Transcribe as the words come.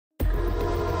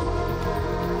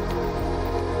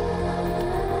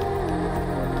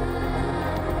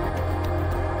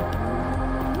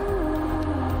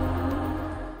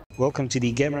Welcome to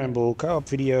the GAMERamble co-op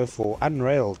video for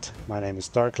Unrailed. My name is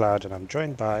Darkcloud and I'm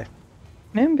joined by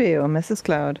Nimby or Mrs.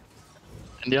 Cloud.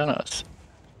 And Jannas.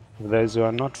 For those who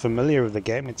are not familiar with the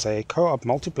game, it's a co-op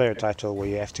multiplayer title where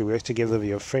you have to work together with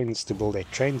your friends to build a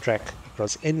train track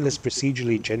across endless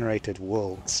procedurally generated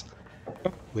worlds.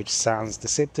 Which sounds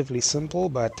deceptively simple,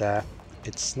 but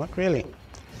it's not really.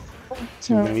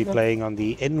 So we're going to be playing on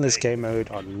the endless game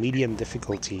mode on medium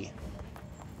difficulty.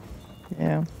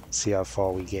 Yeah. See how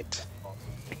far we get.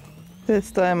 This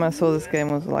time I saw this game,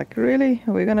 I was like, really?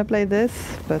 Are we gonna play this?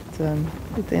 But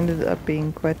it ended up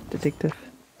being quite addictive.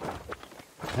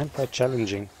 And quite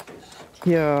challenging.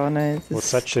 Yeah, no, it's With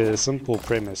such a simple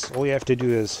premise. All you have to do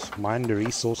is mine the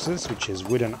resources, which is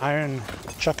wood and iron,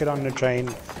 chuck it on the train,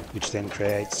 which then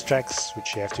creates tracks,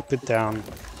 which you have to put down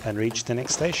and reach the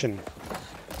next station.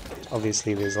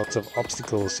 Obviously there's lots of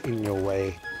obstacles in your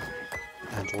way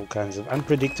and all kinds of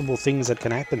unpredictable things that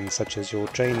can happen, such as your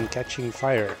train catching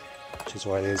fire, which is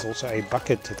why there's also a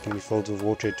bucket that can be filled with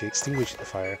water to extinguish the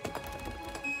fire.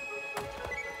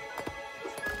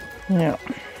 Yeah.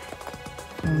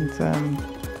 And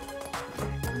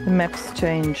the maps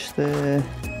change, the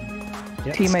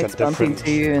teammates bump into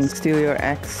you and steal your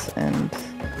axe and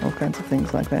all kinds of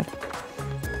things like that.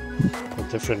 The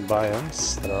different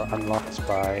biomes that are unlocked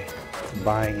by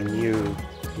buying new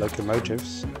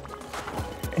locomotives.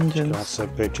 Engines. You can also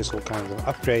purchase all kinds of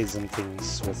upgrades and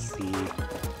things with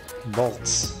the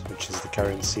bolts, which is the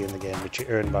currency in the game, which you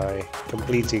earn by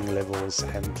completing levels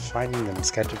and finding them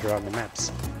scattered around the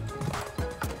maps.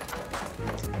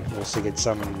 You also get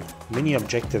some mini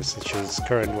objectives, such as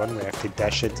current one where you have to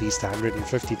dash at least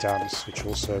 150 times, which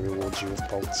also rewards you with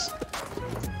bolts.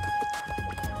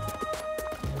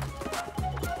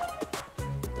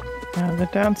 The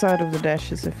downside of the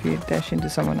dash is if you dash into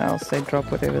someone else, they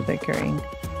drop whatever they're carrying.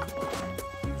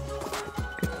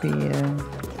 Could be...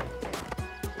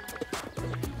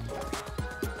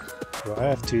 So I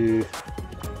have to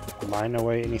mine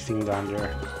away anything down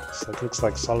there. So it looks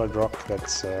like solid rock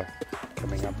that's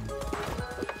coming up.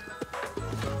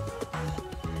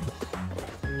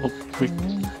 Oh, we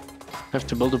have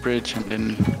to build a bridge and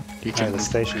then you can... the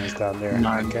station is down there.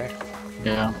 Mine. Okay.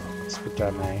 Yeah. Let's put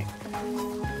down a...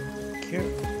 Here.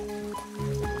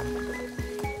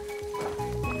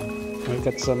 We've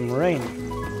got some rain,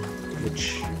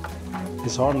 which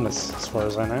is harmless as far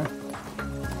as I know.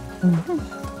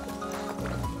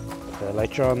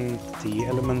 Later on, the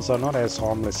elements are not as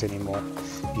harmless anymore.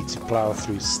 You need to plow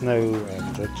through snow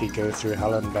and literally go through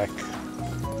hell and back.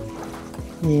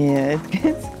 Yeah, it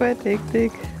gets quite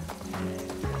hectic.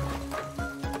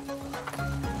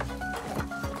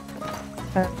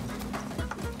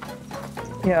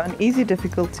 Yeah, on easy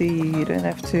difficulty, you don't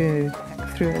have to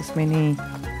hack through as many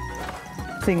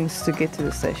things to get to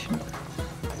the station.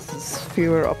 There's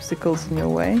fewer obstacles in your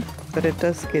way, but it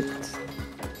does get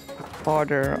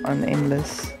harder on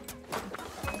endless.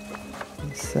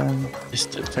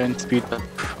 Just the train speed up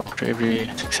after every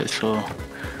successful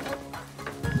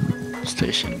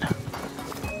station.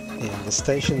 Yeah, the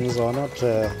stations are not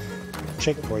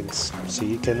checkpoints, so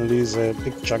you can lose a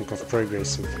big chunk of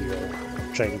progress if your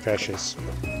train crashes.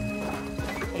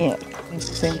 Yeah, it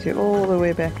sends you all the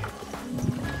way back.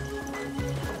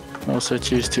 Also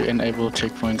choose to enable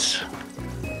checkpoints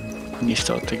when you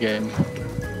start the game.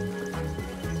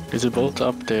 There's a bolt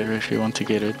up there if you want to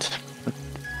get it. But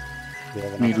We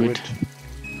have need enough wood.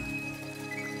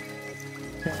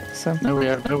 Yeah, so No, we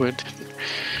have no wood.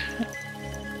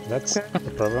 That's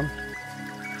the problem.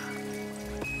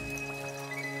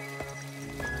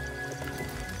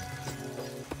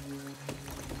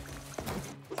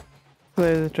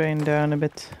 slow the train down a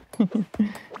bit. You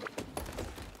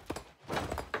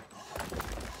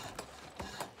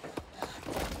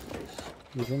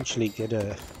eventually get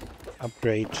a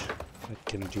upgrade that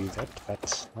can do that,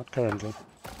 but not currently.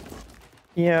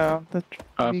 Yeah, the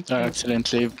I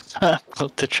accidentally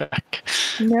built the track.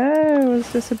 No, I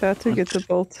was just about to get the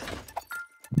bolt.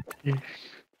 You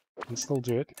can still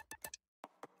do it.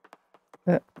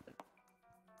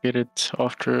 Get it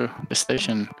after the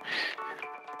station.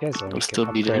 Yes, so It'll we still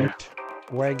can be there.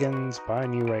 upgrade wagons, buy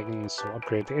new wagons, or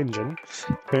upgrade the engine.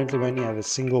 Currently we only have a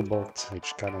single bolt,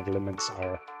 which kind of limits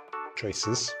our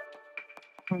choices.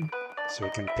 So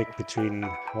we can pick between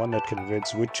one that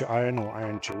converts wood to iron or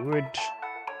iron to wood,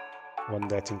 one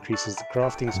that increases the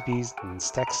crafting speed and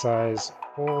stack size,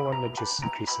 or one that just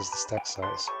increases the stack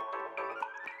size.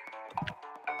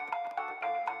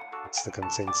 That's the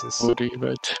consensus. What do you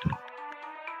write?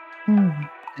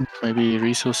 Maybe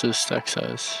resources stack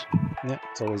size. Yeah,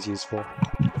 it's always useful.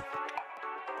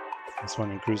 This one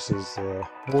increases the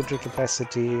water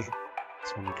capacity,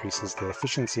 This one increases the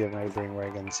efficiency of neighboring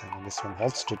wagons, and this one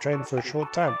halts the train for a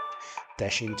short time.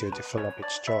 Dash into it to fill up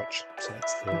its charge. So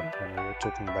that's the one we were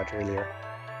talking about earlier.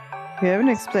 We haven't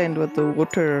explained what the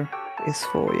water is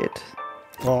for yet.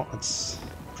 Well, it's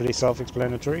pretty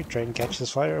self-explanatory. Train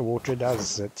catches fire, water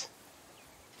douses it.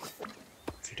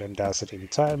 If you don't douse it in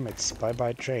time, it's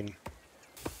bye-bye train.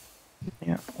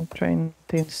 Yeah, the train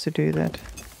tends to do that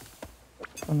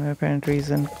for no apparent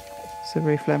reason. It's a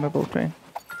very flammable train.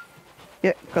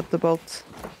 Yeah, got the bolts.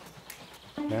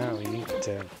 Now we need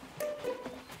to...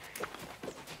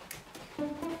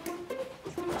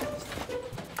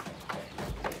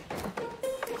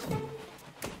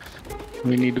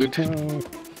 We need wood. and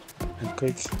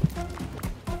quick.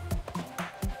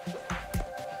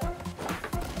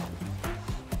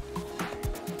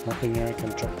 Nothing here I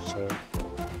can chop, so...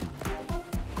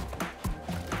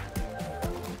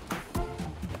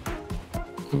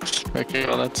 Oops, okay,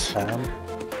 well that's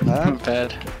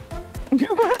bad.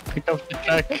 Pick up the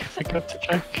track, pick up the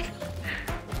track.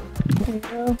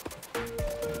 Yeah.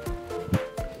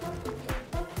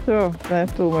 So,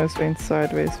 that almost went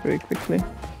sideways very quickly.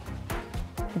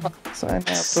 So I now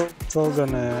build. It's all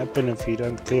gonna happen if you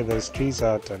don't clear those trees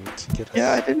out and get us...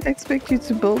 Yeah, I didn't expect you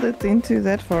to build it into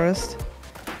that forest.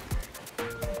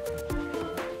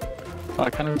 I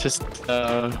kind of just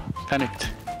panicked.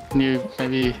 Knew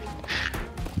maybe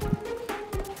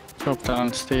drop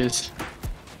downstairs.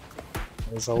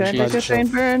 There's a whole Okay, let the bunch train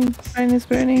of... burn. Train is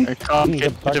burning. I can't The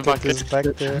get to the bucket is bucket.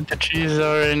 back there. The trees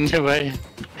are in the way.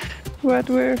 What,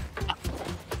 where?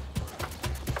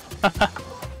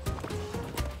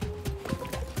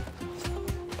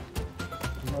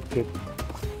 Not good.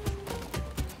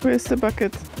 Where's the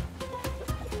bucket?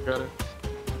 Got it.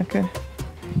 Okay.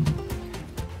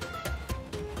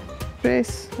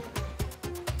 Trace.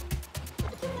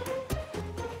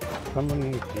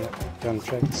 Someone, yeah, done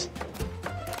tracks.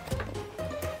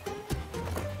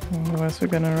 Otherwise we're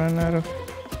gonna run out of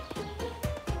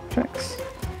tracks.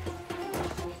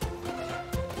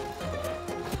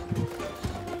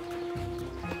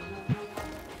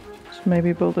 Just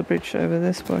maybe build a bridge over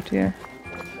this spot here.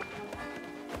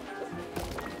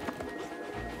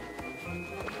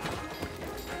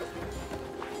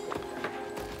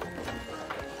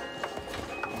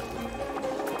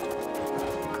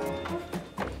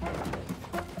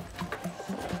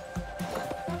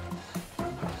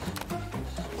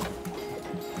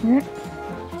 Yeah.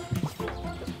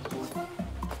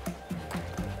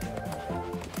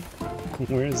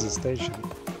 Where is the station?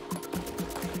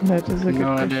 That is a good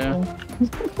No idea.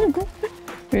 question.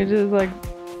 We're just like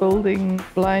building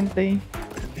blindly.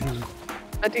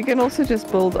 But you can also just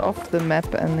build off the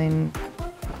map and then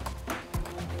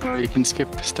Or you can skip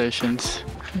stations.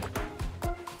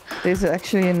 there's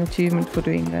actually an achievement for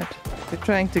doing that. We're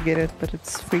trying to get it, but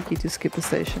it's freaky to skip a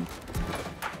station.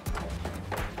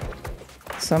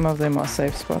 Some of them are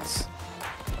safe spots.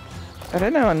 I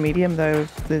don't know on medium though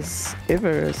if there's ever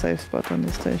a safe spot on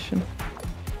the station.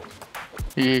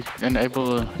 You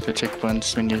enable the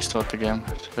checkpoints when you start the game.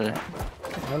 So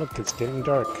Oh look, it's getting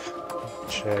dark,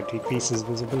 which decreases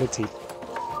visibility.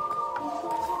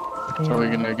 So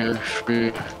we're gonna go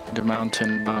through the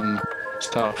mountain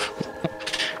stuff.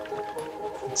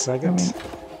 Looks like it.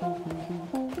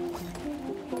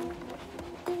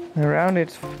 Around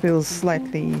it feels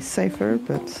slightly safer,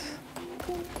 but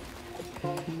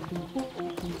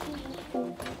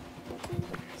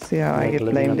see how I Like get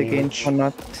living blamed on the again edge. for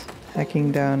not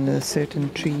hacking down a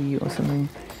certain tree or something.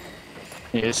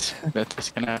 Yes, that is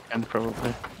gonna happen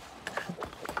probably.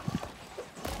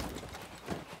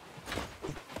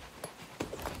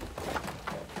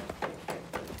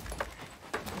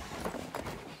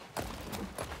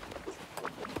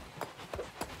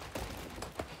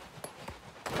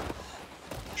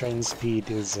 Train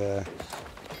speed is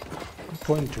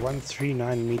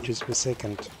 0.139 meters per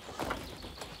second.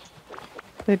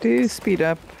 They do speed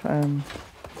up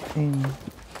in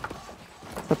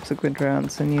subsequent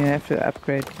rounds, and you have to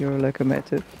upgrade your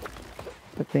locomotive,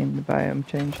 but then the biome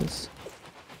changes.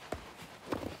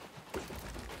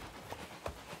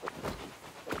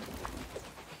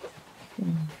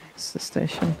 It's the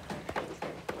station.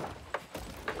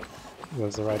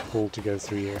 Was the right call to go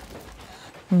through here.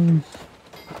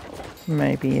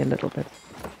 Maybe a little bit.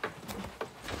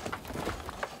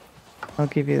 I'll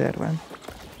give you that one.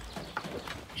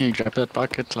 You grab that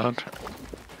bucket, lad.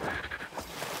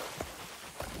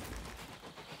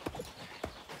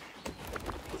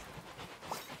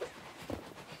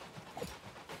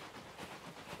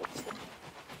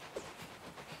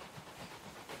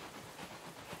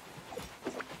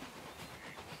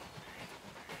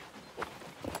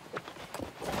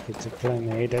 Get to plan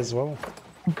ahead as well.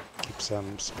 Keep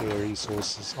some spare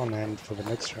resources on hand for the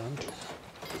next round.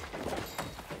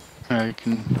 You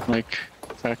can, like,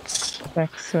 facts.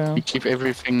 So You keep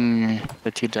everything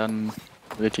that you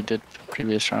did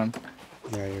previous round.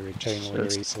 Yeah, you retain all So your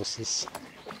it's- resources.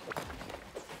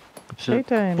 So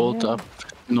Playtime, bolt yeah. up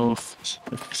north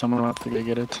if someone wants to go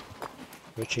get it.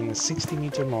 Reaching the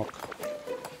 60-meter mark.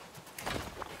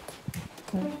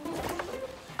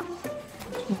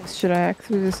 Should I hack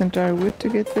through this entire wood to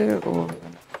get there, or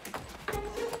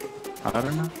I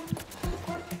don't know.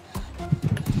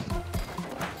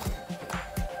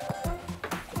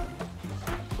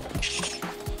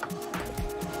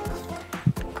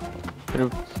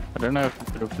 I don't know if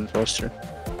it would have been faster.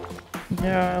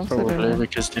 yeah, I also don't Probably know.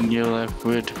 because then you'll have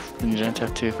wood and you don't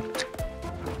have to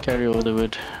carry all the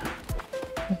wood.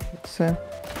 So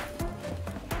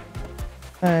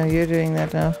you're doing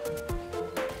that now.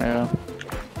 Yeah.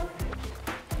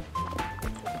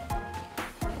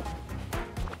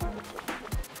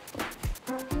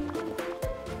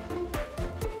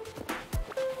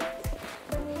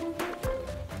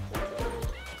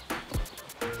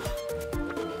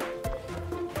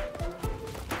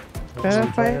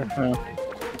 Fire.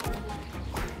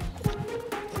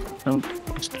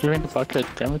 Just doing the bucket,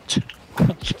 damn it.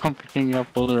 Keep on picking up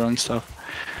all the wrong stuff.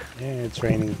 Yeah, it's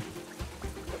raining.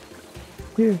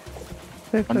 You.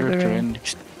 Go for Wonder the if the rain. rain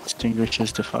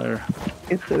extinguishes the fire.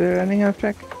 We're running off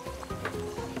track.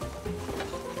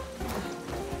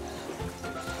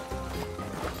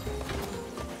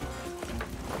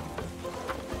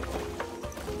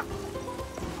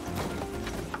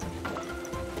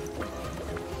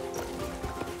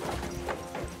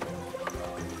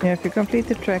 Yeah, if you complete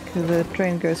the track, the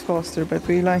train goes faster, but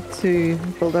we like to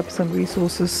build up some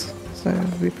resources, so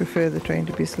we prefer the train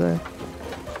to be slow.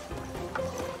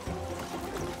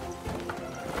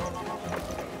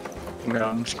 Yeah,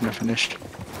 I'm just gonna finish.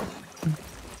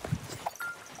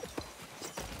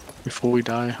 Before we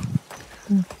die.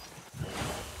 Yeah,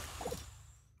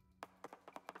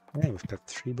 we've got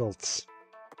 3 bolts.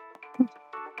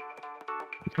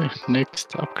 Okay,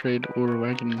 next upgrade or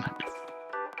wagon.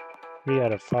 3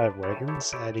 out of 5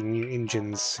 wagons. Adding new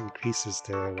engines increases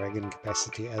the wagon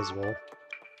capacity as well.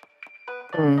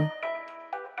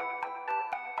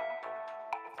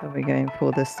 So we're going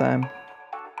for this time.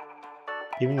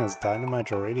 Giving us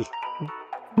dynamite already.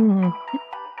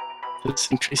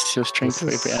 This increases your strength for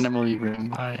This every is- animal you bring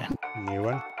by. New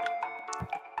one.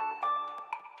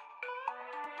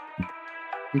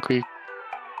 I think we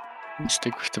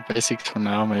stick with the basics for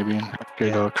now, maybe, and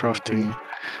upgrade Yeah, our crafting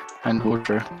and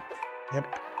water. Yep.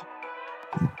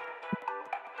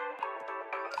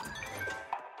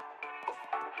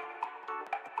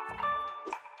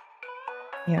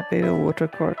 Yeah, bigger water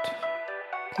cart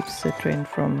keeps the train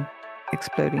from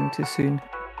exploding too soon.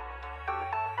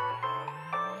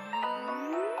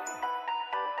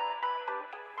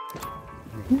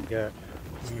 Yeah,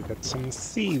 we've got some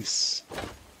thieves.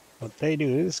 What they do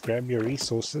is grab your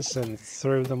resources and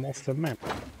throw them off the map.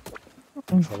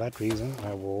 And for that reason,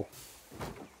 I will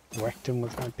whack them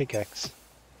with my pickaxe.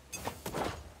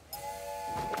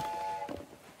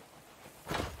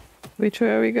 Which way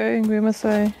are we going? Where must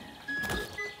I?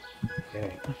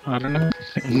 Okay, I don't know.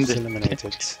 it's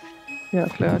eliminated. Yeah,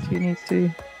 Cloud, you need to.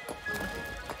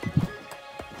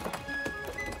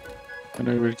 And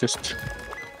I will just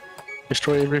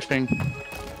destroy everything.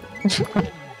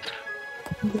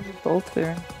 Bolt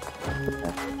there.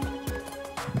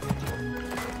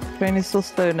 Train is still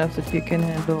slow enough that you can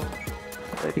handle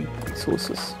loading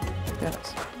resources.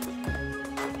 Yes.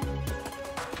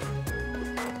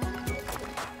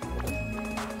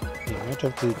 You might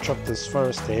have to chop this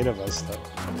forest ahead of us though.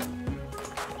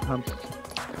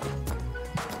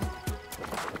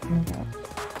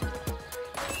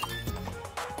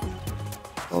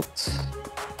 Bolt.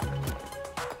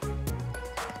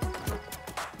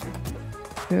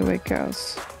 Go away,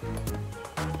 cows.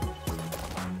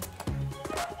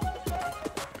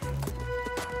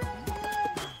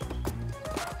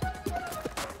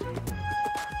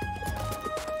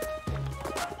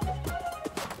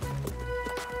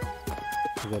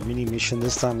 The mini mission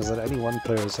this time is that only one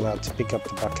player is allowed to pick up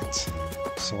the bucket.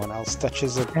 If someone else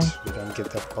touches it, Okay. we don't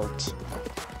get that bolt.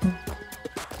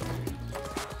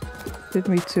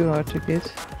 Didn't be too hard to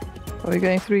get. Are we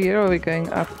going through here or are we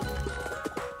going up?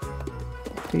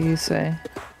 What do you say?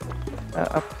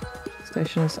 Up.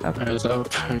 Station is up. As up,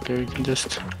 okay, we can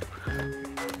just.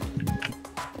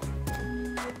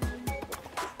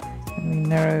 And we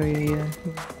narrow area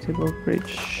to build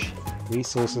bridge.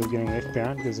 Resources getting left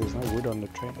behind because there's no wood on the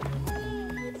train.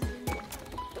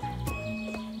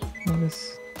 And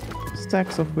this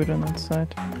stacks of wood on that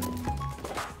side.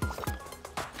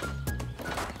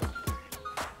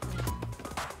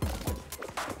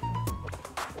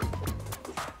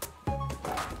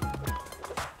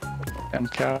 Damn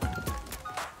cow.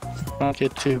 Not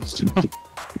yet too.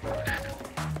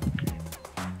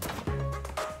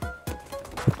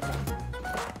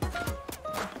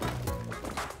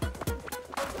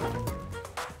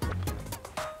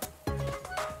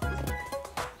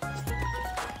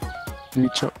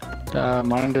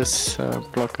 Mine this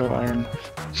block of iron.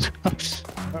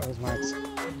 That was nice.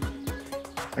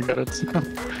 I got it.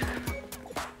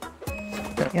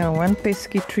 Yeah, one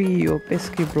pesky tree or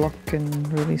pesky block can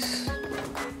really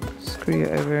screw you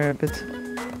over a bit.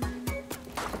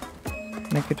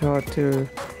 Make it hard to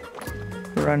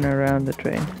run around the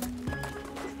train.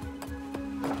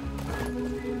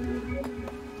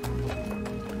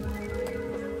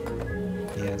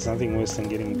 Yeah, there's nothing worse than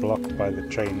getting blocked by the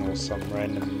train or some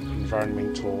random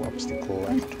environmental obstacle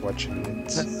after watching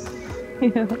it.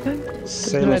 Yeah.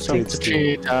 Sail That's up to right. its The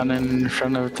tree down in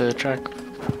front of the track.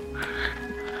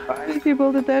 Why did you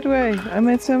build it that way? I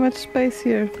made so much space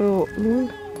here for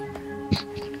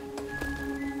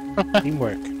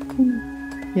teamwork.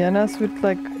 Jannas would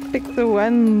like pick the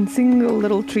one single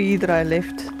little tree that I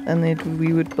left, and then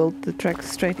we would build the track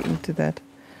straight into that.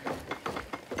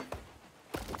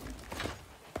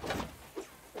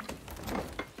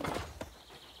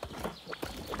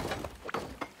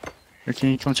 Can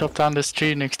you come chop down this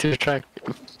tree next to the track?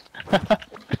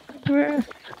 Where?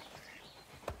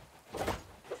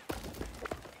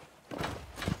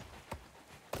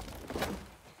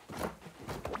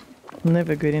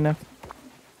 Never good enough.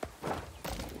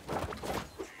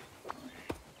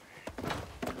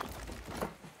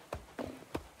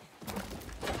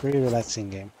 Very relaxing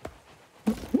game.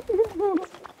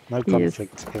 No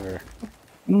conflict ever.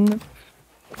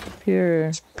 Pure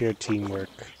It's pure teamwork.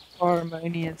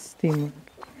 harmonious teamwork.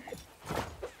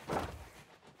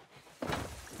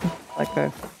 Like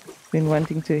I've been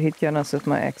wanting to hit Jannas with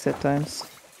my axe at times.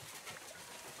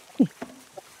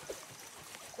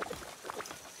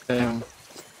 Damn.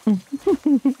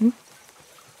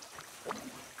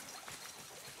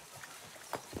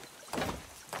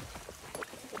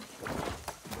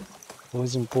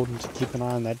 Always important to keep an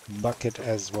eye on that bucket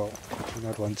as well. Do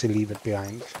not want to leave it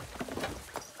behind.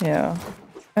 Yeah.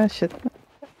 Ah shit.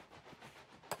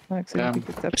 I accidentally Damn.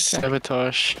 picked up the track.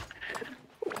 Sabotage.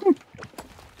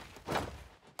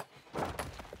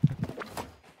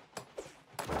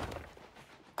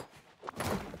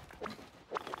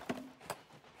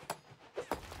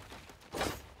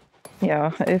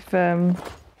 Yeah, if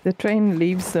the train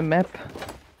leaves the map,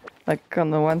 like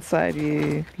on the one side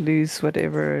you lose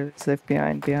whatever is left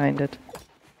behind it.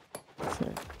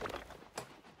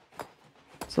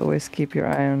 So always keep your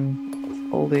eye on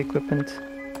all the equipment.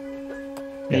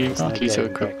 Yeah, You there's can't no use your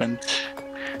going back.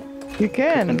 equipment You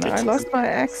can! Equipment I is- lost my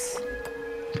axe.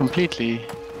 completely.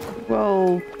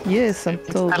 Well, yes, It's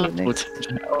until the next...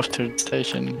 teleported after the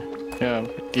station. Yeah,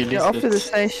 but you lose Yeah, after it. the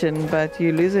station, but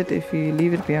you lose it if you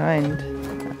leave it behind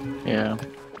Yeah.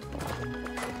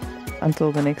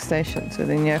 until the next station. So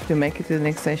then you have to make it to the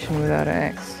next station without an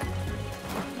axe.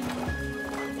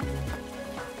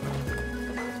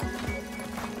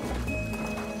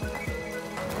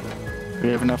 We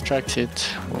have enough tracks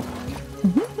yet. Well,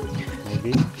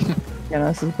 Maybe.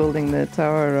 Jannas is building the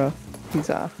Tower of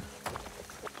Pisa.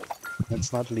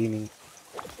 That's not leaning.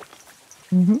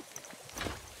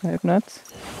 I have not.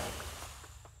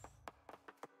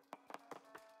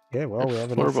 Yeah, well, we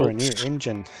have Four enough for a new bolts.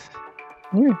 engine.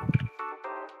 Hmm.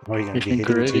 Or you're going You to be think heading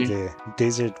to already? the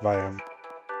desert biome.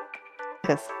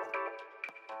 Yes.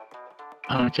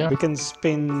 okay. We can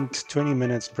spend 20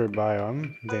 minutes per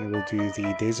biome, then we'll do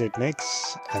the desert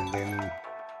next, and then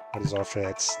what is after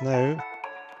that? Snow,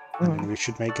 and then we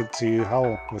should make it to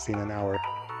Hull within an hour.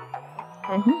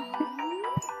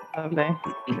 Lovely.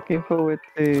 Looking forward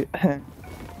to...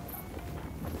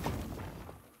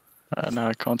 No,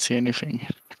 I can't see anything.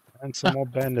 And some more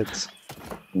bandits.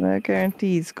 No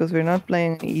guarantees, because we're not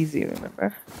playing easy,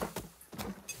 remember?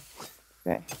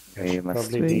 Okay. I We should must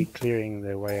probably be wait. clearing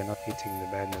the way and not hitting the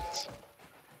bandits.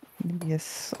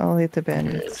 Yes, I'll hit the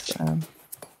bandits.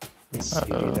 Yes,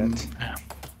 you do that.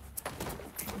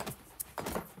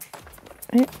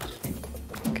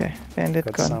 Okay, bandit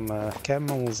Got gone. some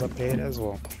camels up ahead as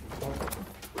well.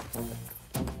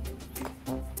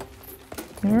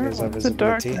 Where There's our was the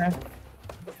dark visibility. there?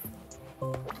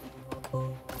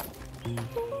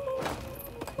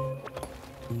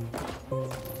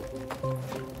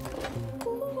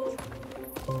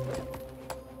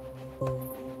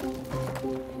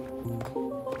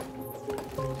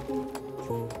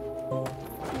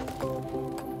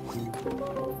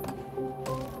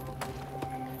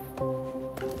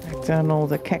 down all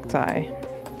the cacti.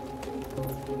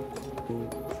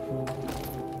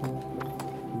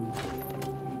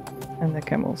 And the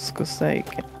camels, because they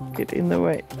can get in the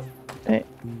way. Hey.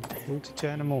 Cruelty to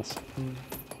animals.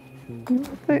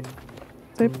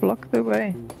 They block the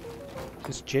way.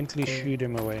 Just gently shoo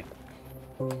them away.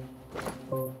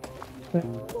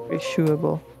 Very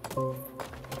chewable.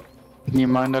 Can you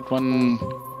mind that one?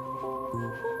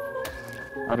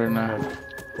 I don't know.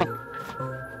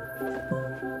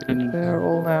 They're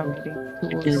all now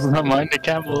getting You towards... mind the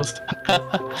camels.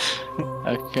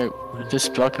 Okay,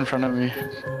 just block in front of me.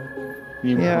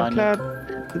 You Yeah, mind Cloud,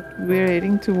 we're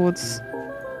heading towards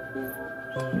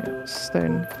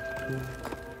stone.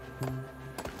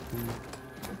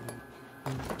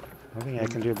 Nothing I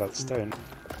can do about stone.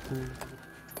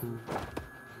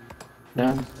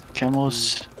 Yeah,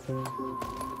 camels.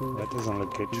 That doesn't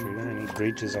look good, true. I need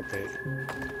bridges up there.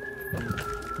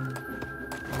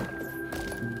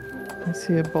 I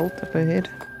see a bolt up ahead.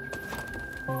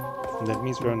 And that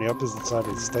means we're on the opposite side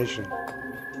of the station.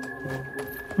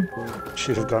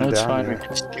 Should have gone That's down fine, there.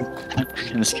 we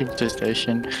can skip the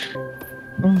station.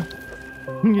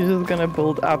 You're just gonna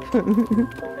build up.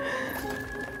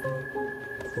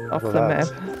 Off Well, the that- map.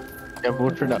 Yeah,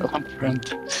 water that up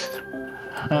front.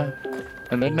 I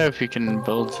don't know if you can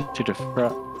build to the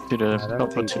front, to the I top don't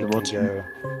or think to you the can bottom.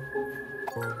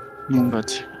 go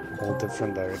But all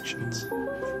different directions.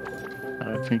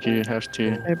 I think you have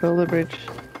to. I build a bridge.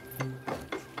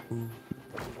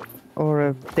 Or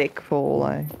a deck for all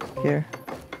I care.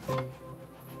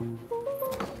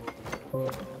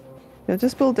 Yeah,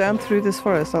 just build down through this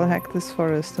forest. I'll hack this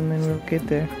forest and then we'll get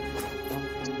there.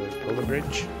 So build a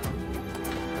bridge.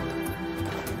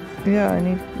 Yeah, I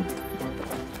need...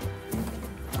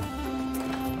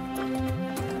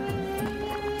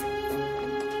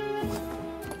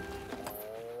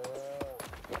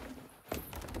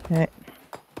 Okay.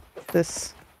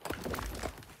 This.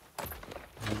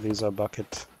 And there's our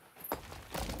bucket.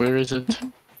 Where is it?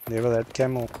 Never that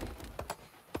camel.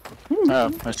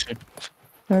 Oh, I see.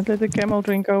 Don't let the camel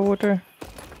drink our water.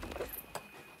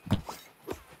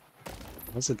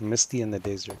 Was it misty in the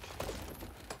desert?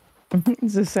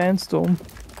 It's a sandstorm.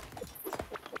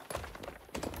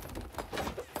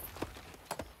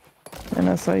 And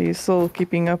I saw you still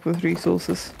keeping up with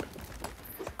resources.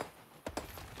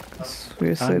 'Cause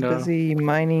we're so busy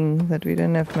mining that we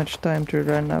don't have much time to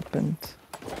run up and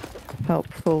help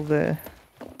fill the...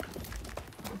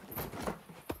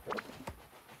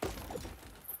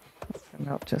 Can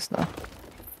help just now.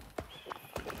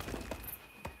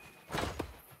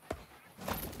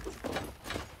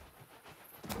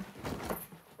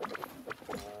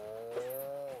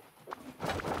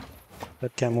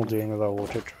 That camel doing with our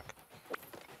water truck?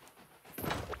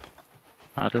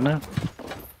 I don't know.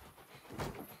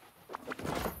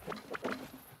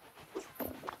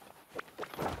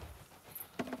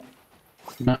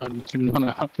 No, I didn't want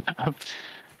to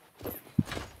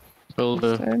build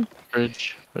a So,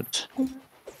 bridge, but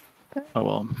oh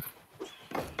well.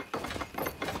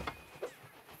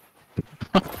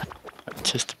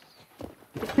 Just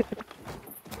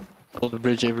build a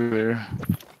bridge everywhere.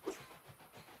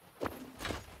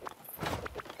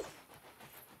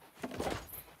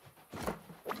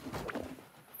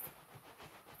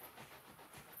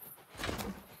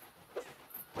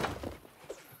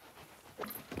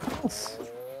 yes.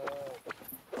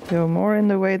 You're more in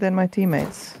the way than my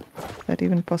teammates. Is that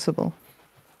even possible?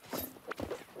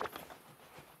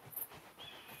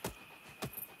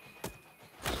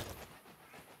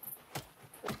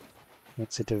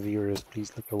 Let's hit the viewers,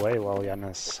 please look away while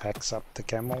Jannas hacks up the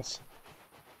camels.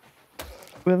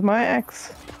 With my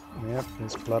axe? Yep,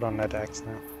 there's blood on that axe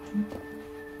now.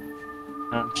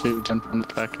 I'm actually done from the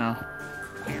back now.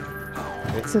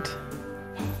 Exit.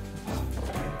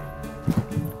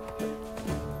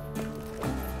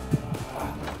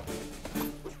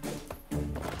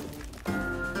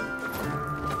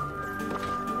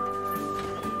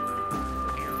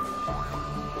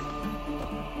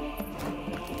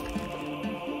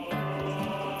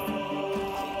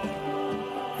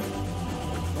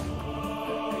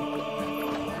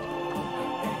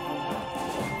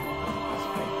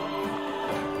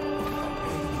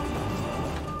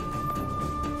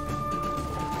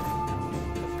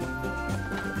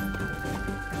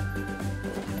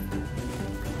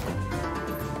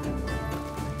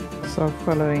 Start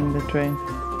following the train.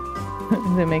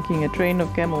 They're making a train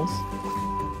of camels.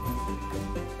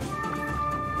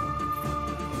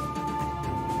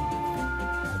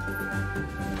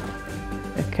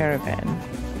 A caravan.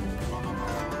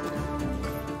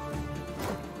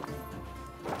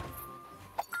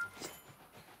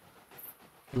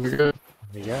 We're good.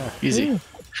 Yeah. Easy. Ooh.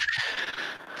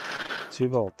 2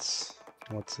 bolts.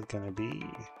 What's it gonna be?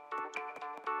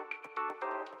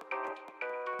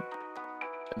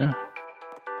 Yeah.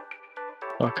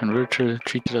 I can retreat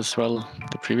it as well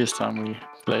the previous time we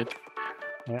played.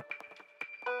 Yeah.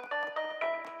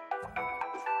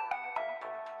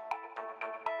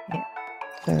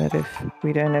 So that if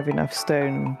we don't have enough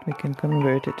stone, we can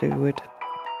convert it to wood.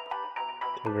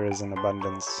 There is an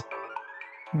abundance.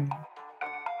 Hmm.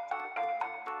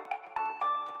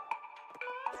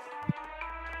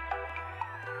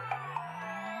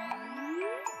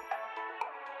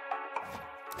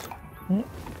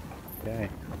 Okay.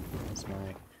 That's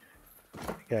my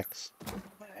pickaxe.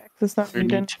 It's not We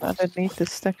needed. need- I don't need the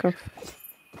stack of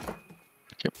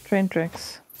Yep. train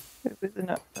tracks. With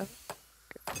enough.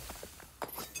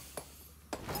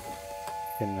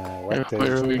 Can whack Where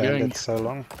those are we going? bandits so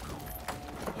long.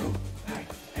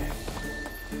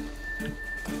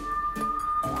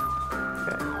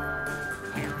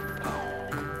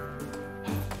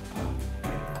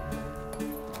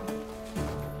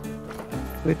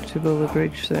 Wood to build a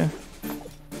bridge there.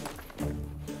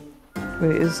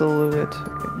 Where is all of it?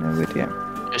 Okay, no wood, yeah.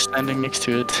 You're standing next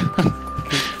to it.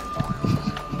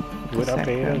 Wood up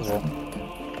here as well.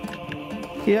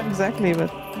 Yeah, exactly,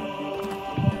 but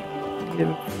you need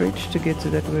a bridge to get to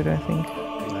that wood, I think.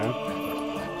 No.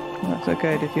 That's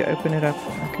okay, did you open it up?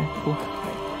 Okay, cool.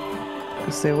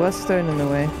 Because there was stone in the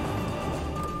way.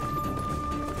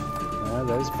 No,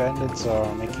 those bandits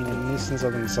are making a nuisance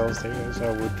of themselves. There goes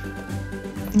our wood.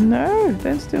 No,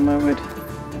 don't steal my wood.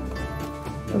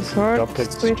 It's hard, Dropped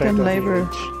it sweat straight and on the labor. edge.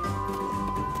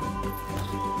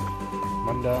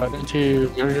 One Why down. don't you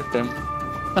get them?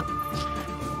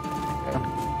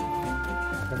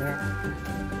 Come here.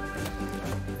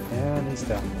 And he's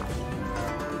down.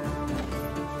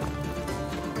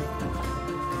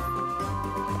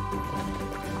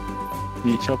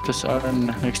 You chop this iron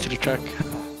next to the track.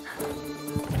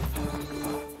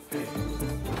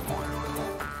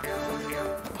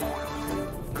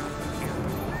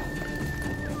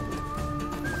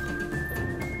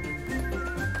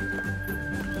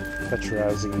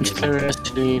 Pressurizing Each player has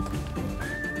to do.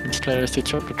 Each player has to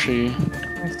chop a tree.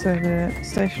 So the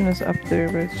station is up there,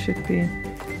 but it should be...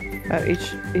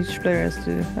 each player has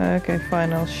to... okay,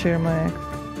 fine, I'll share my axe.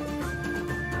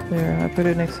 There, I put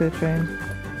it next to the train.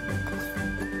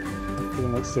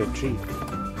 next to a tree.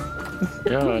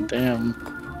 Yeah, damn.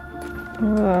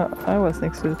 I was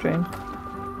next to the train.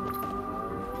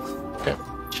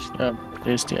 Yeah,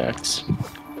 there's the axe.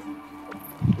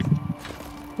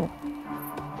 Cool.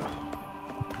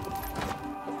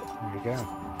 There you go.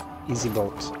 Easy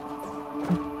bolt.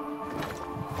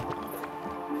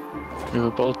 We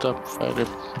will bolt up by the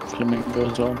flamingo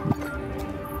as well.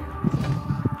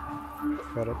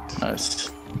 Got it. Nice.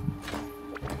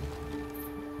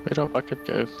 Where'd our bucket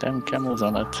go? Damn camels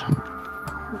on it.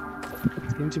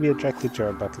 Seem to be attracted to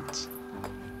our buckets.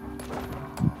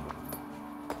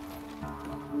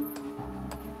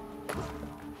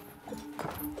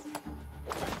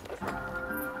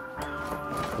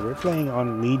 We're playing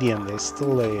on medium. There's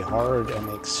still a hard and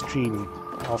extreme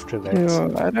after that.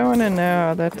 Ew, I don't want to know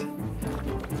how that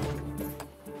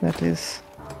is.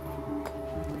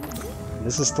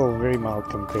 This is still very mild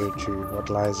compared to what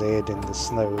lies ahead in the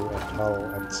snow and hell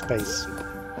and space.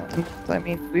 I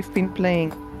mean, we've been playing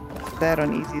that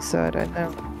on easy, so I don't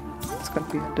know. It's going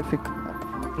to be a difficult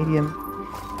medium.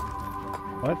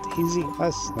 What? Easy?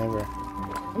 Us? Never.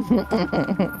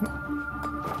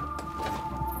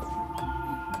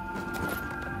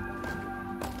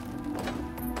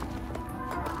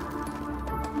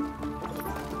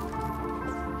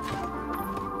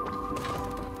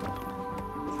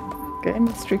 Game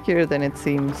is trickier than it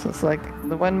seems. It's like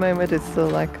the one moment it's still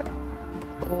like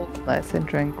all nice and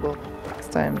tranquil.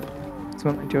 Next time, it's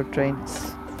one with your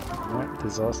trains. Right,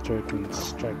 disaster can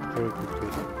strike very quickly.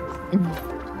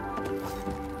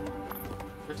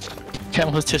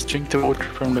 Camels just drink the water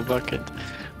from the bucket.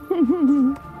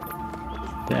 Damn,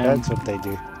 That's what they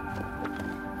do.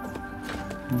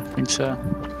 I think so.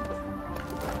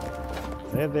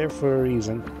 They're there for a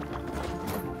reason.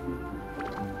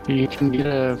 You can get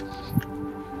a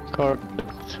card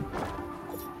that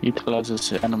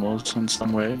utilizes animals in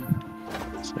some way.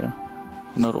 So,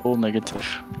 not all negative.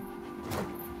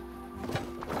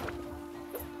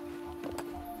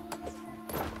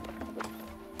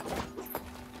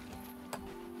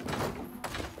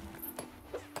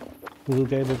 We'll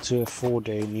be able to afford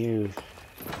a new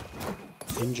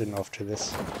engine after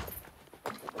this.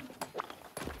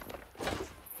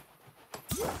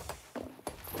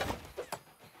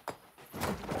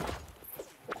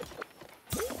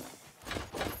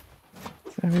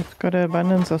 So we've Got an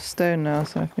abundance of stone now,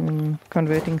 so I've been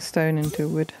converting stone into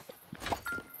wood.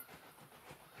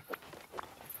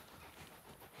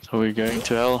 So we're going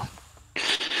to hell.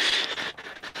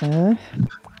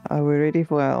 Are we ready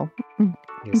for hell?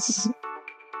 Yes.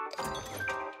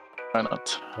 Why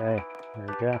not? Okay, there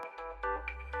we go.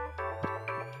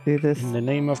 Do this. In the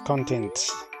name of content.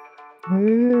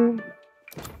 Ooh.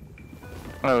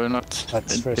 Oh, we're not.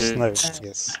 That's first snow,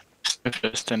 yes.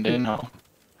 First and then hell.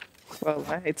 Well,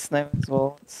 I hate snow as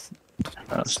well. It's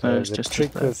Snow So is the just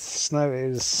trick as with snow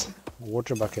is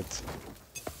water bucket.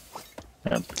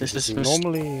 bad. Yeah, this If is you first.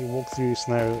 normally walk through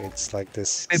snow, it's like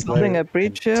this. Are we slow building a and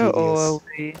bridge here, or are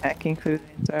tedious. we hacking through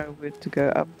the entire wood to go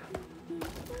up?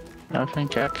 I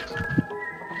think Jack.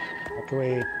 Walk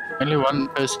away. Only one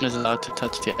person is allowed to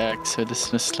touch the axe, so this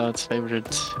is Miss Cloud's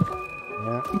favorite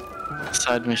Yeah,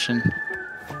 side mission.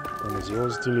 and it's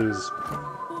yours to lose.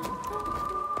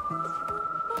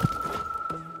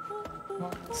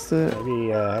 So,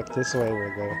 Maybe hack this way we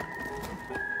go.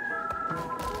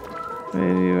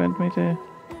 where do you want me to?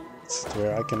 It's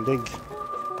where I can dig.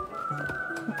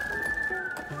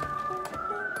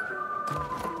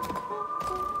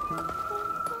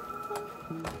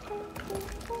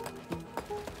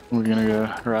 We're gonna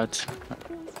go right.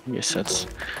 Yes, that's.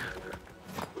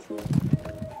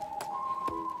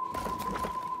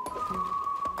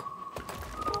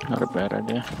 Not a bad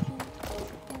idea.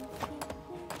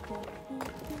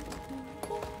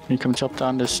 You can chop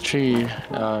down this tree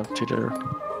to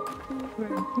the.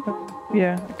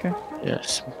 Yeah, okay.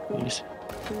 Yes, please.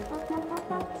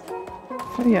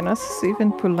 Oh, Jannas is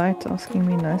even polite, asking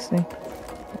me nicely.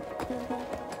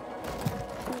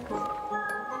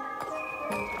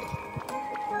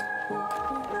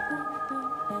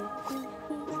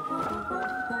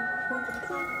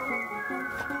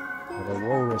 Got a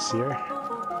walrus here.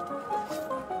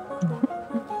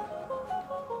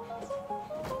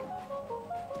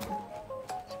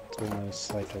 It's almost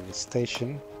site of the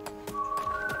station.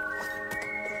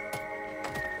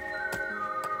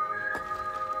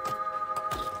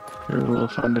 We'll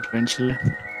find it eventually.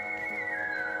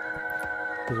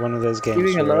 It's one of those games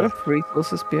Leaving a lot where of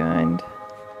resources behind.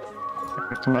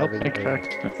 Come up, Having make a-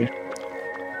 fact, maybe.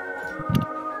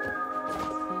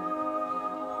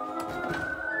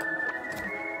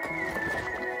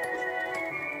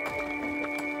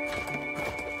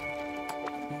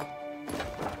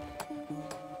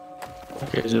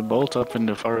 Okay, there's a bolt up in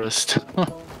the forest.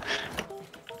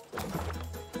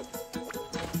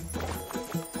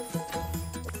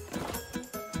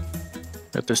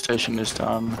 At the station this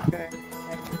time. Okay.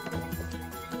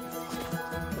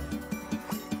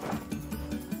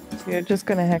 So you're just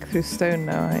gonna hack through stone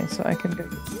now, eh? So I can go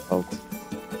get the bolt.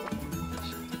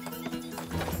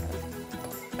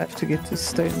 I have to get to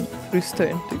stone, through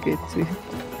stone to get to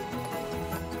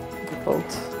the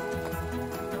bolt.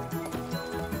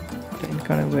 Ain't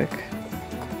gonna work.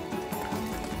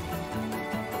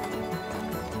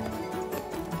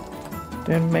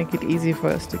 Don't make it easy for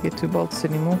us to get to bolts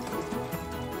anymore.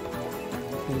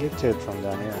 you can get to it from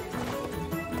down here.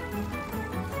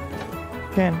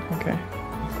 Can, okay.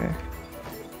 Okay.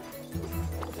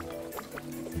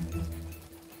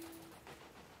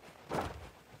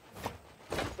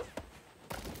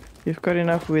 You've got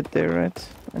enough wood there, right?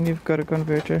 And you've got a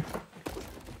converter.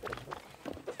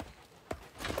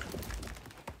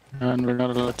 And we're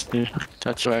not allowed to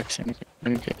touch wax in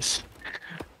any case.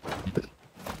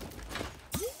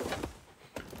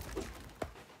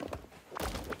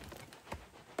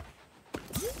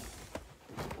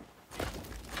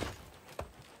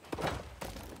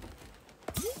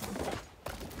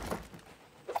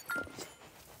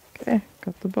 Okay,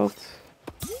 got the bolt.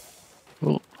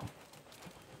 Cool.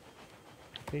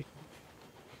 Okay.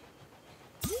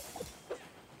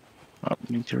 Oh,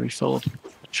 need to refill the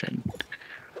chain.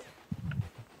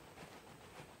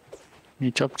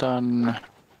 You chop down.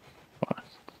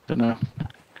 Don't know.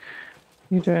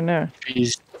 You don't know.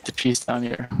 The trees down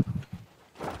here.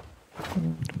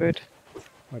 Good.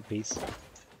 My piece.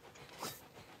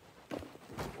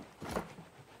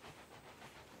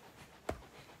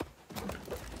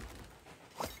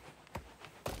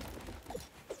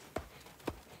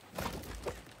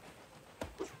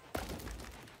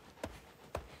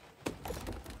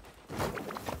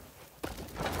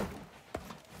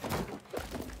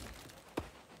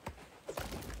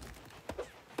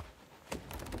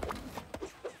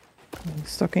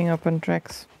 Stocking up on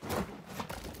tracks.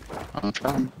 I'm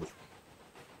trying.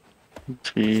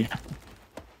 We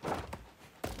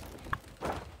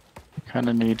kind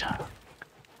of need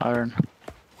iron.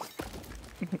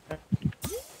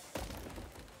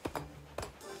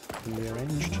 Can be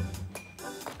arranged.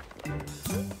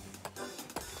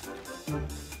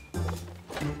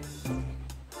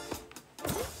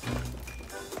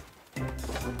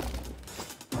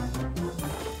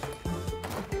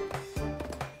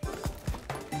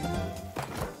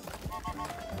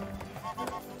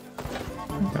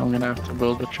 I'm gonna have to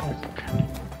build a track.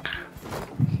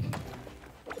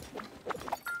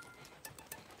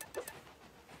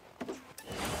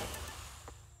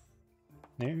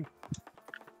 No.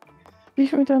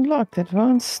 Achievement unlocked.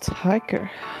 Advanced hiker.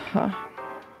 Huh.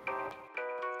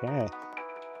 Yeah.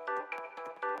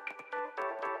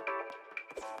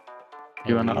 Do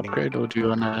you wanna Reading. upgrade or do you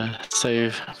wanna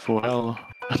save for hell?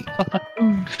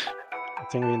 Mm. I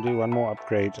think we can do one more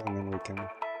upgrade and then we can.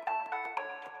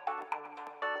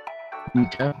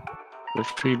 Okay. With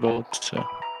 3 bolts, so.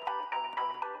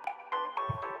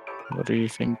 What do you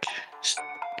think?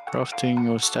 Crafting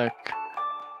or stack?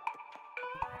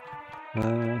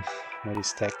 Maybe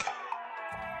stack.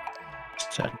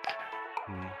 Stack.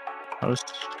 Hmm. I was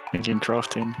thinking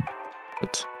crafting,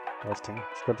 but Crafting.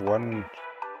 I've got one.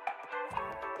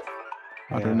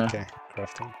 I don't know. Okay,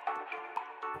 crafting.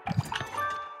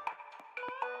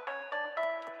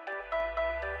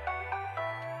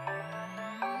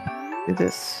 Do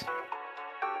this.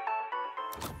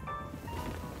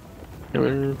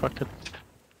 Your bucket.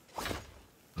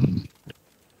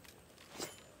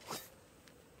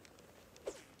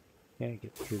 Yeah,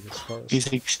 get through this forest. He's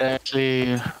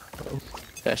exactly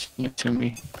dashing into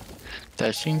me.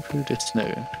 Dashing through the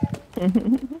snow.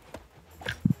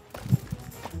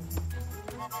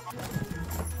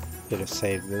 Better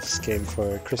save this game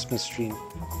for a Christmas stream.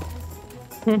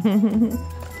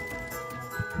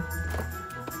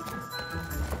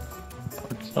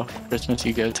 After Christmas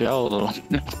you go to Owl.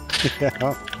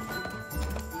 Yeah.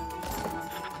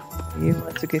 You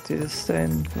want to get to the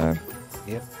stone floor.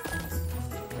 Yep.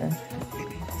 Okay.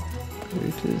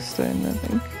 Go to the stone, I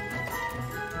think.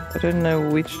 I don't know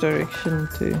which direction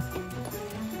to.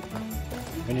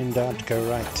 When in doubt, go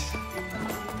right.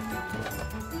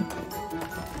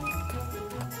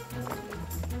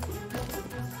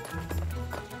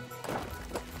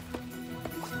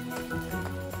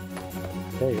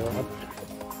 There you're up.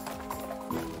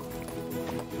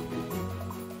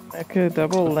 Okay,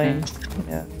 double lane.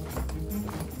 Yeah.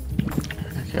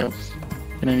 Okay.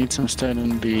 Gonna need some stone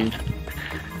in the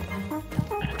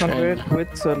Convert train. wood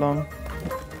so long.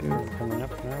 Coming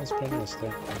up now, it's plenty of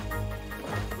stuff.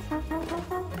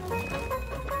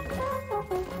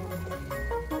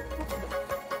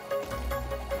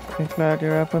 Okay, Cloud,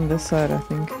 you're up on this side, I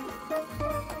think.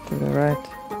 To the right.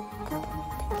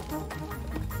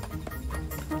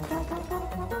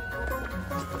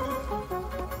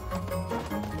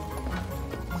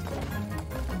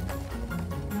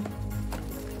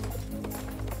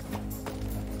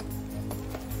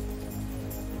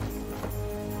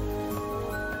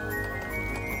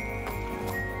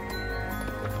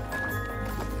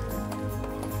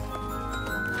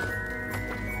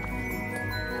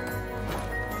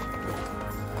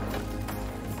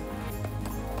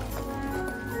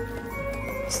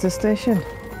 It's the station.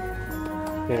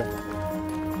 Yeah.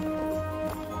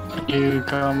 You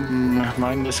come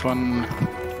mine this one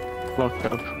block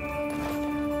of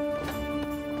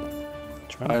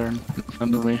Which one? iron in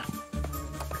front of me.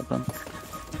 Hold on.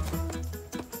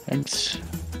 Thanks.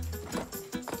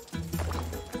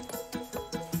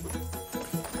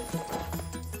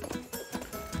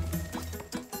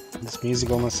 This music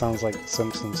almost sounds like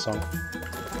Simpsons song.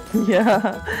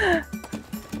 Yeah.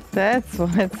 That's why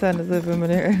it sounded so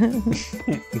familiar.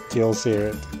 You'll hear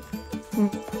it.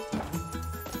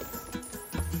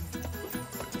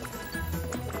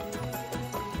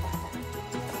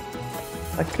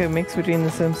 Like a mix between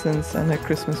The Simpsons and a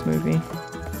Christmas movie.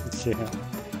 Yeah.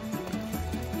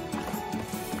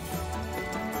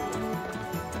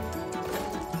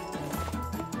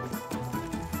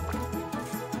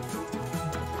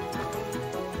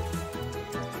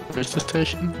 Where's the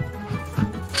station?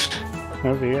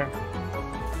 Over here.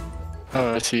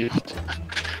 Oh, I see it.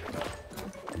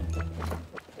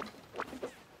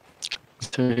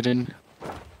 So hidden.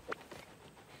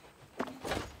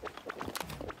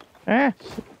 Ah!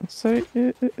 Sorry.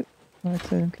 I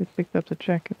accidentally picked up the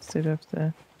track instead of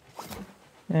the...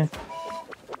 Yeah.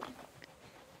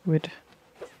 Wood.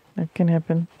 That can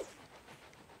happen.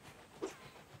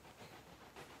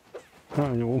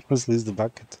 Oh, you almost lose the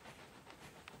bucket.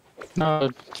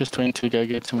 No, just went to go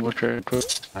get some water. It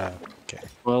was Ah, okay.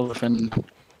 well within.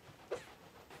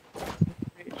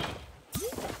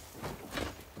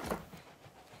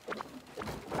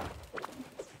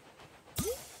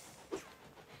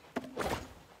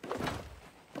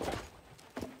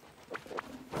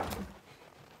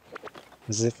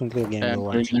 It's definitely a game And you'll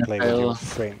we're want to gonna play with your fail.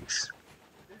 friends.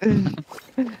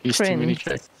 Used to many Friends.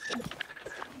 tracks.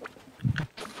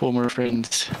 Former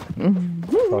friends.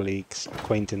 Colleagues,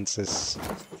 acquaintances,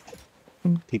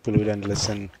 people who don't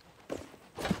listen,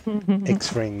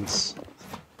 ex-friends,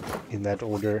 in that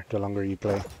order, the longer you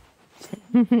play.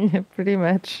 Yeah, pretty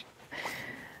much.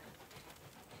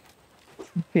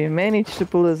 If you manage to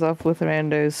pull this off with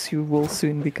randos, you will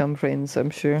soon become friends, I'm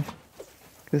sure.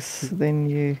 Because then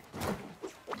you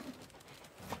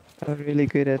are really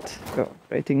good at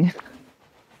cooperating.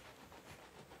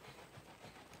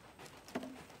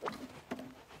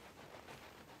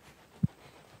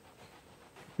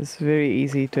 It's very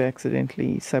easy to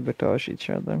accidentally sabotage each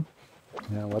other.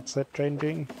 Now, what's that train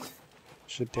doing?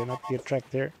 Should there not be a track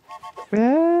there?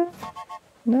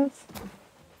 No.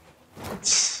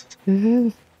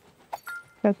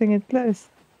 Cutting it close.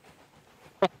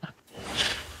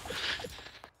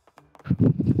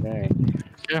 Okay.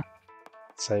 Yeah.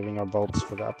 Saving our bolts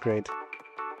for the upgrade.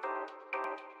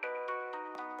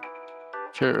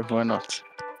 Sure, why not?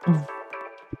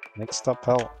 Next stop,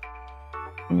 hell.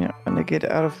 Yeah, I'm gonna get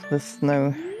out of the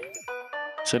snow.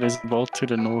 So there's a bolt to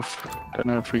the north. Don't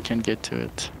know if we can get to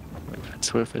it. If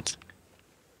it's worth it.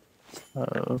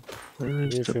 Where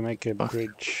is If the we make a fuck?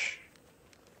 bridge.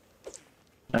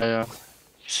 Yeah.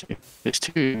 See, there's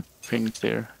two things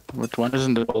there. But one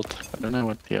isn't the bolt. I don't know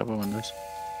what the other one is.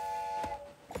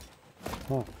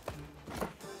 Oh,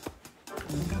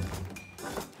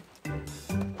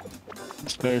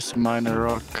 There's a minor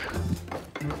rock.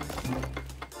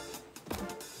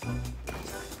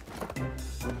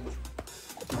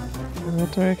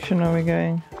 What direction are we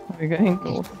going? Are we going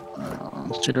north?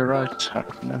 To the right. I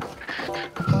don't know.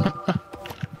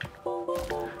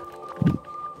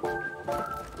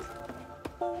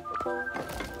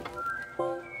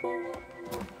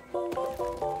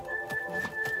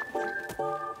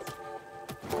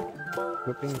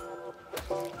 equipping.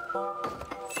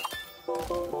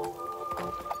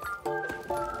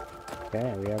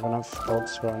 Okay, we have enough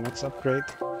bolts for our next upgrade.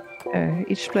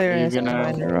 Each player You're has a gonna-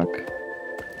 minor rock.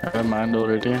 I have mine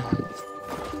already.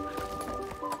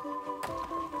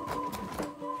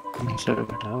 So,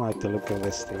 I don't like the look of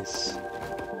this. There's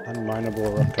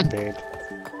unminable rock compared.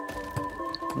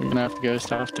 we're gonna have to go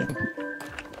south then.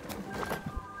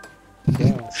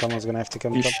 Yeah, someone's gonna have to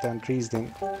come You chop sh- down trees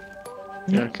then.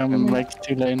 Yeah, come and make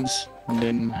 2 lanes and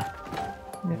then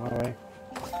My way.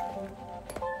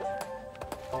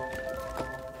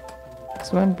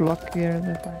 There's one block here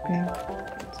that might be.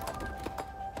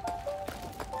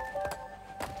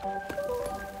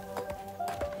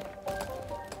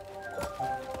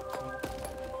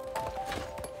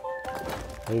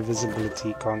 Low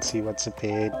visibility, can't see what's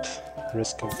ahead.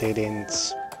 Risk of dead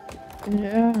ends.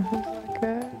 Yeah,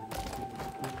 okay.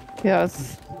 Yeah,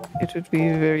 it would be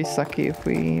very sucky if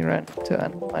we ran to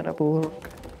unminable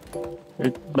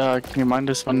rock. can you mind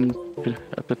this one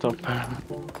at the top?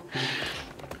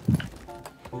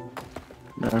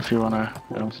 If you wanna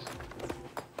go.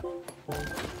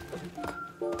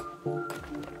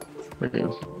 Very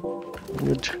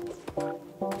good.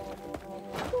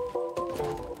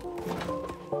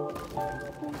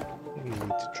 You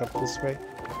need to drop this way.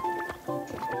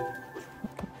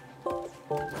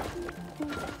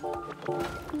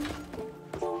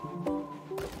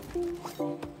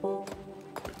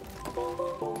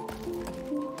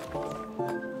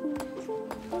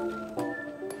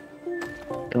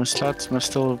 Your slots must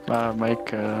still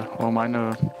make or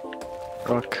minor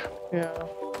rock. Yeah.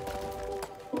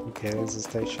 Okay, there's the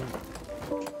station.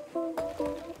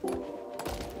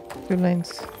 2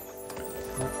 lanes.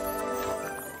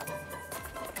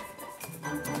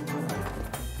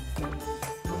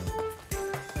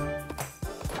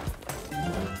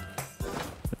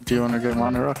 Do you wanna go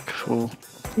minor rock or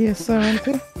Yes, I want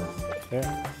to.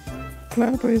 There,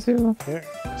 Cloud, where's your... there,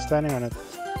 standing on it.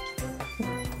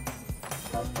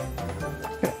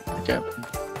 okay?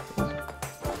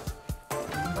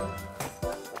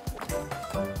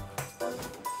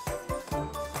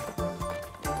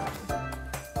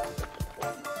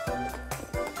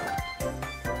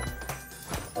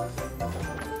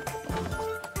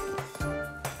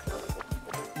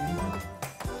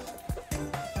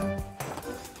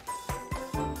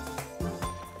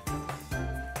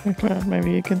 Cloud,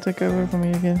 maybe you can take over for me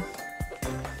again.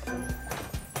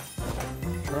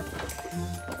 Sure.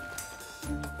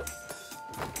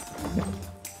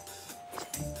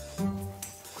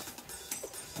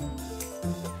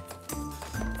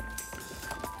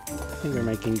 I think we're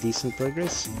making decent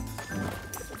progress.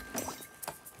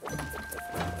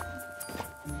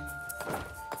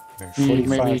 We're We 45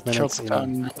 maybe minutes chop in.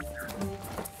 down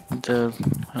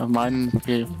the mine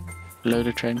below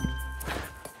the train.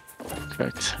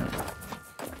 artifacts.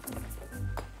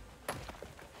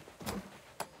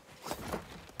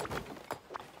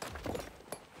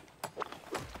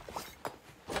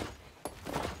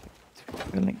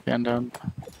 Really. And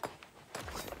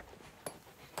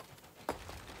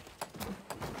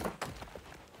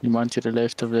you mind to the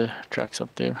left of the tracks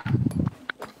up there.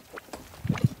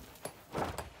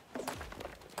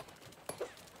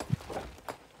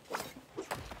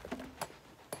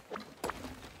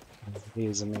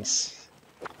 Here's a mess.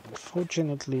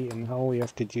 Unfortunately, in Hull we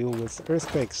have to deal with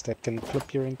earthquakes that can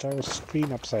flip your entire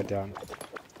screen upside down.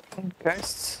 And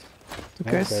ghosts. The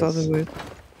Yeah, ghosts are the ghosts. word.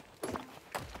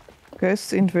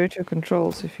 Ghosts invert your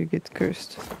controls if you get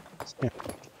cursed. Yeah.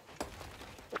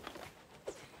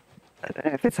 I don't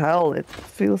know if it's hell, it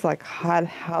feels like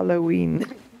Halloween.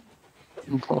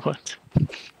 What?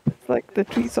 It's like the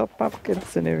trees are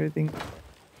pumpkins and everything.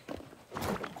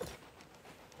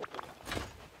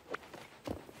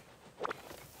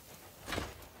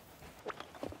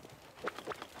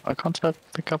 I can't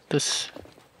pick up this.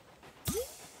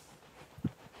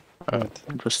 What?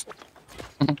 It was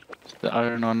the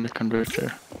iron on the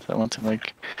converter. So I want to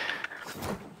make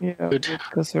Yeah, Wood.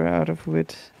 because we're out of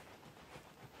wood.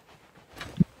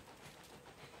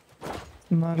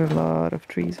 Not a lot of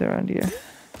trees around here.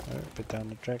 Put down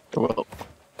the track. well.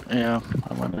 Yeah,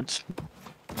 I wanted.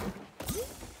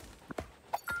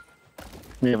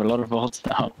 We have a lot of bolts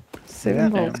now.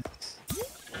 7 Yeah. volts.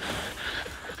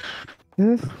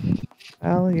 Oof.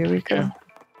 Well, here we go. Yeah.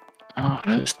 Oh,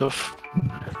 pissed off.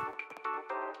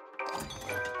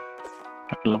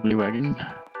 A lovely wagon.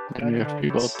 And we have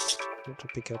 3 bolts. Here to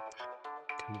pick up.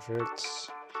 Converts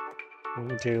raw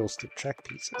materials to track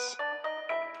pieces.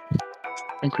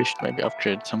 I think we should maybe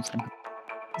upgrade something.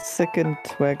 Second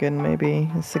wagon, maybe.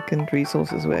 A second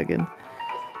resources wagon.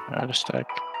 Out of stack.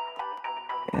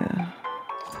 Yeah.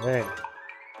 Right.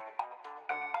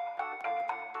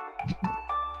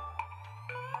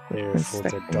 They're One for the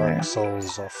second Dark there.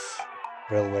 Souls of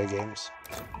railway games.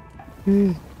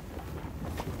 Ooh.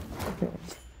 Okay.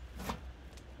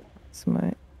 That's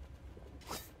my...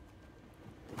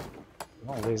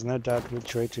 Well, there's no doubt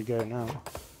which way to go now.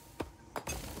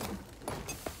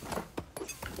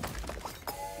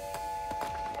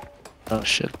 Oh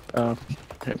shit.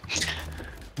 Okay.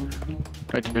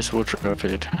 Right, here's water over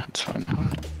it. It's fine.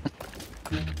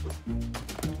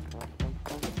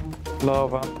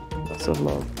 Lava. Lots of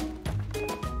lava.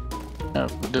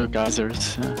 The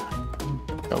geysers.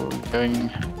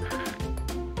 Going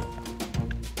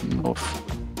north.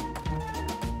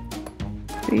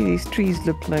 See, these trees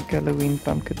look like Halloween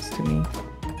pumpkins to me.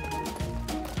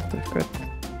 They've got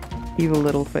evil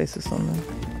little faces on them.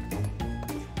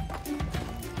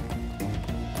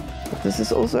 But this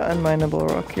is also unminable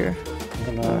rock here.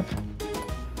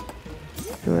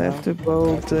 You'll have to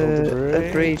build a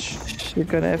bridge. You're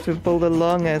gonna have to build a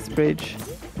long ass bridge.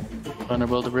 Wanna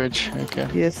build a bridge? Okay.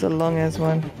 Yes, a long ass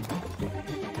one.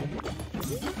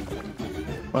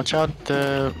 Watch out,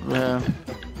 no.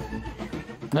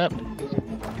 No!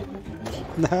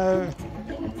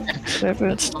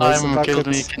 That slime killed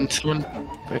me. Can someone...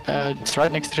 it's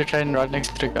right next to the train, right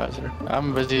next to the geyser.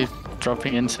 I'm busy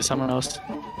dropping into someone else.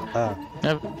 Ah.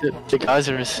 No, the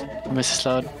geyser is... Mrs.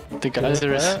 Loud. The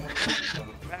geyser is...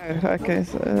 Okay,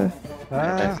 so...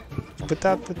 Put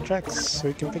out the tracks so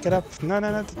we can pick it up. No,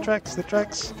 the tracks.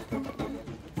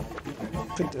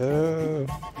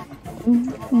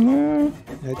 No.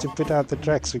 You have to put out the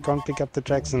tracks. We can't pick up the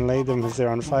tracks and lay them if they're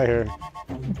on fire.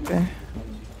 Okay.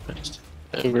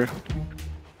 Over.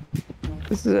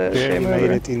 This is a Barely shame made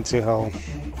over. it into hell.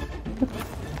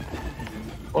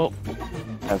 Oh,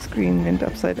 Our screen went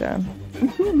upside down.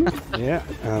 Yeah,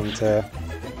 and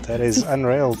that is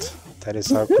Unrailed. That is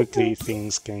how quickly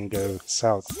things can go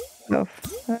south. No.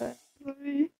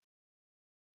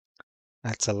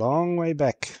 That's a long way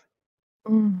back.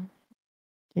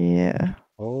 Yeah.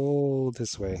 All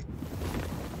this way.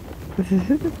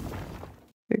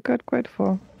 We got quite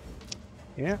far.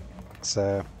 Yeah.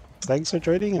 So, thanks for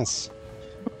joining us.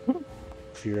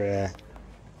 If you're a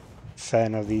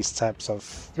fan of these types of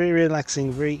very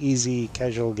relaxing, very easy,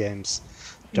 casual games,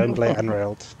 don't play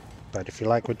Unrailed. But if you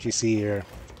like what you see here,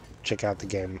 check out the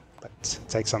game. But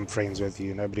take some friends with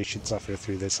you. Nobody should suffer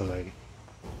through this alone.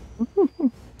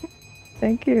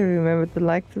 Thank you. Remember to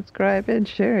like, subscribe, and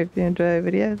share if you enjoy our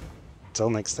videos. Till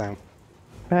next time.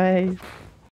 Bye.